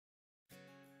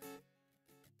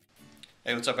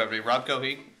Hey, what's up, everybody? Rob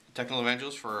Cohey, Technical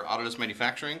Evangelist for Autodesk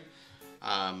Manufacturing.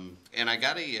 And I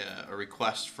got a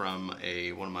request from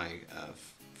one of my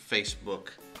Facebook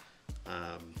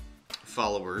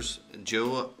followers,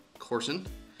 Joe Corson.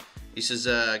 He says,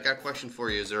 I got a question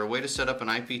for you. Is there a way to set up an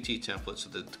IPT template so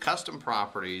that the custom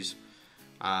properties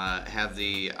have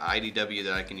the IDW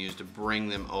that I can use to bring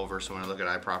them over, so when I look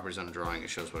at iProperties on a drawing, it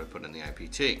shows what I put in the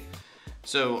IPT?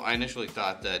 So I initially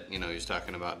thought that, he was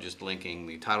talking about just linking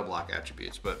the title block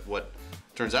attributes, but what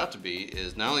turns out to be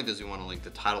is not only does he want to link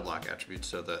the title block attributes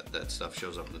so that that stuff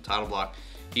shows up in the title block,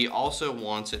 he also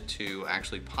wants it to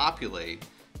actually populate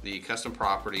the custom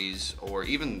properties or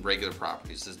even regular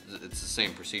properties. It's the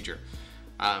same procedure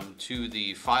to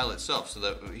the file itself, so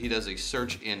that he does a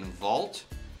search in Vault.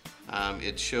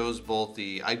 It shows both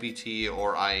the IPT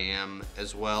or IAM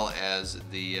as well as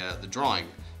the drawing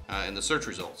and the search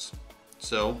results.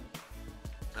 So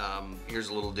here's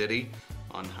a little ditty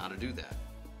on how to do that.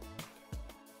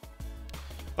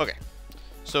 Okay,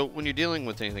 so when you're dealing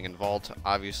with anything in Vault,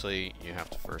 obviously you have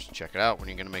to first check it out when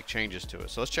you're going to make changes to it.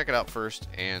 So let's check it out first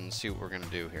and see what we're going to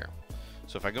do here.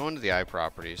 So if I go into the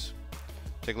iProperties,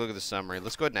 take a look at the summary.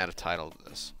 Let's go ahead and add a title to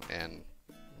this and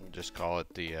just call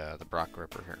it the Brock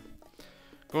Gripper here.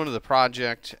 Go into the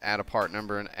project, add a part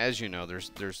number, and as you know,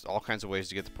 there's all kinds of ways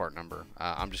to get the part number.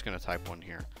 I'm just going to type one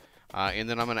here. And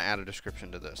then I'm going to add a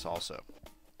description to this also.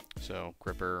 So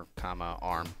gripper, comma,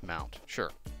 arm, mount.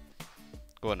 Sure.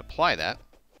 Go ahead and apply that.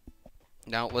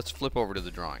 Now let's flip over to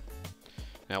the drawing.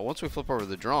 Now once we flip over to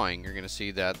the drawing, you're going to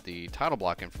see that the title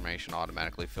block information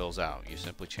automatically fills out. You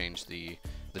simply change the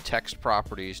text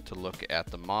properties to look at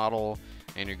the model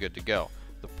and you're good to go.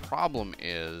 The problem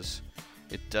is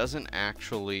it doesn't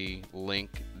actually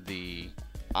link the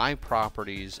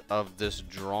iProperties of this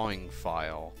drawing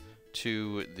file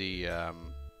to the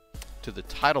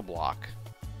title block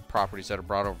properties that are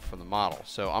brought over from the model.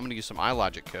 So I'm going to use some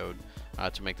iLogic code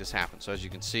to make this happen. So as you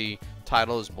can see,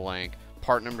 title is blank,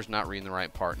 part number is not reading the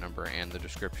right part number, and the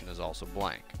description is also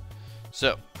blank.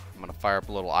 So I'm going to fire up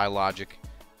a little iLogic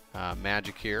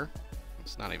magic here.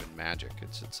 It's not even magic.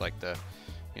 It's like the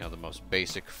most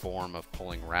basic form of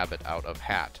pulling rabbit out of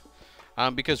hat.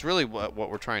 Because really what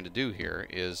we're trying to do here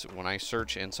is when I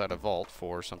search inside a Vault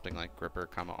for something like gripper,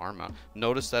 comma, arm mount,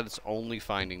 notice that it's only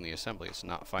finding the assembly. It's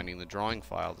not finding the drawing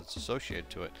file that's associated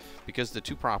to it because the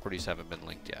two properties haven't been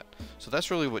linked yet. So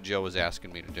that's really what Joe is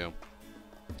asking me to do.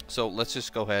 So let's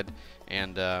just go ahead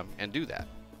and do that.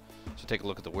 So take a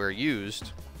look at the where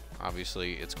used.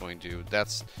 Obviously it's going to,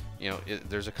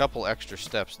 there's a couple extra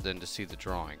steps then to see the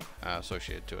drawing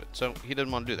associated to it. So he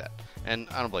didn't want to do that, and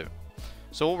I don't blame him.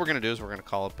 So what we're going to do is we're going to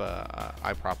call up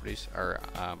iProperties or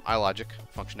iLogic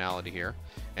functionality here,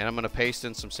 and I'm going to paste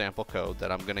in some sample code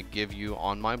that I'm going to give you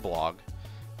on my blog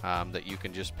that you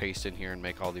can just paste in here and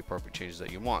make all the appropriate changes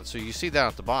that you want. So you see that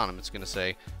at the bottom, it's going to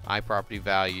say iProperty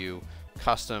value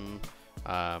custom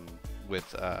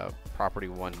with property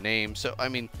one name. So I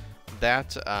mean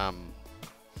that's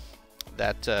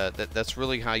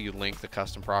really how you link the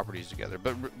custom properties together.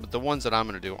 But the ones that I'm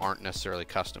going to do aren't necessarily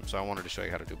custom, so I wanted to show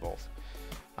you how to do both.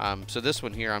 So this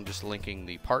one here, I'm just linking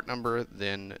the part number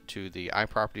then to the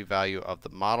iProperty value of the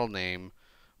model name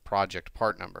project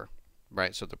part number,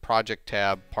 right? So the project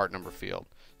tab part number field.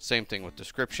 Same thing with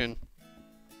description.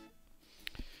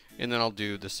 And then I'll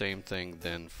do the same thing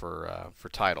then for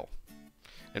title.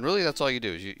 And really that's all you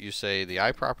do is you say the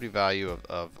iProperty value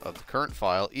of the current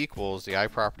file equals the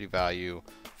iProperty value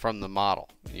from the model.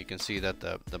 And you can see that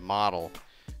the model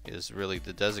is really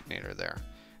the designator there.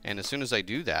 And as soon as I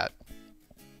do that,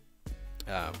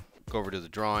 go over to the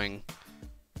drawing,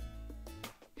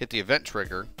 hit the event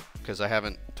trigger because I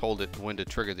haven't told it when to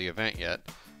trigger the event yet,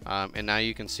 and now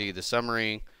you can see the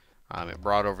summary. It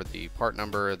brought over the part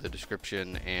number, the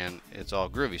description, and it's all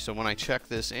groovy. So when I check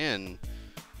this in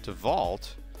to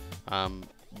Vault,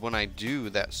 when I do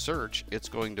that search, it's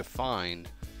going to find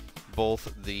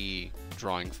both the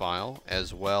drawing file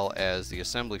as well as the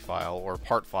assembly file or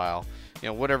part file,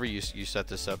 whatever you set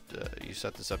this up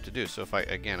to do. So if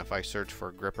I search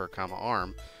for gripper, comma,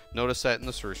 arm, notice that in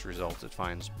the search results it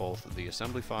finds both the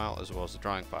assembly file as well as the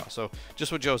drawing file. So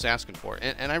just what Joe's asking for,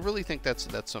 and I really think that's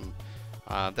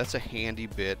a handy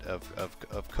bit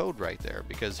of code right there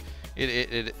because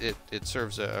it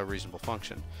serves a reasonable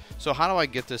function. So how do I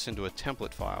get this into a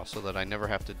template file so that I never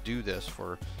have to do this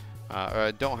or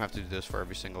I don't have to do this for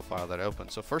every single file that I open?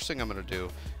 So first thing I'm going to do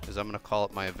is I'm going to call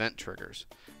up my event triggers.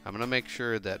 I'm going to make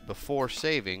sure that before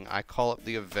saving I call up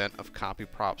the event of copy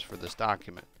props for this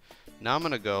document. Now I'm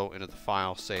going to go into the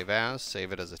file save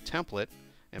it as a template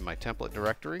in my template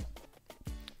directory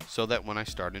so that when I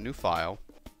start a new file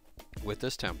with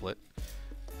this template,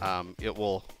 it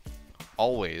will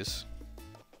always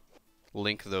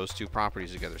link those two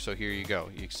properties together. So here you go.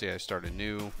 You can see I start a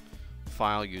new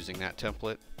file using that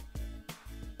template.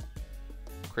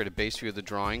 Create a base view of the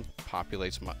drawing,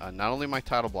 populates my, not only my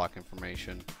title block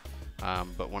information,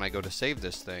 but when I go to save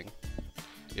this thing,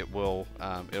 it will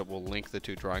link the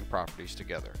two drawing properties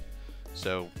together.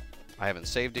 So I haven't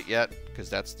saved it yet because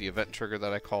that's the event trigger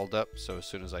that I called up. So as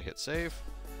soon as I hit save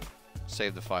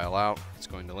the file out, it's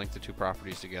going to link the two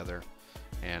properties together,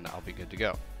 and I'll be good to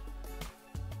go.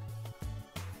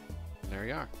 And there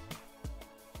you are.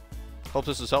 Hope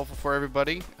this is helpful for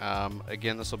everybody.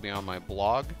 Again, this will be on my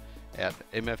blog at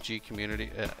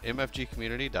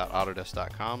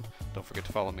mfgcommunity.autodesk.com. Don't forget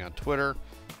to follow me on Twitter.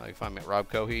 You can find me at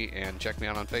Rob Cohey, and check me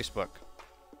out on Facebook.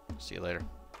 See you later.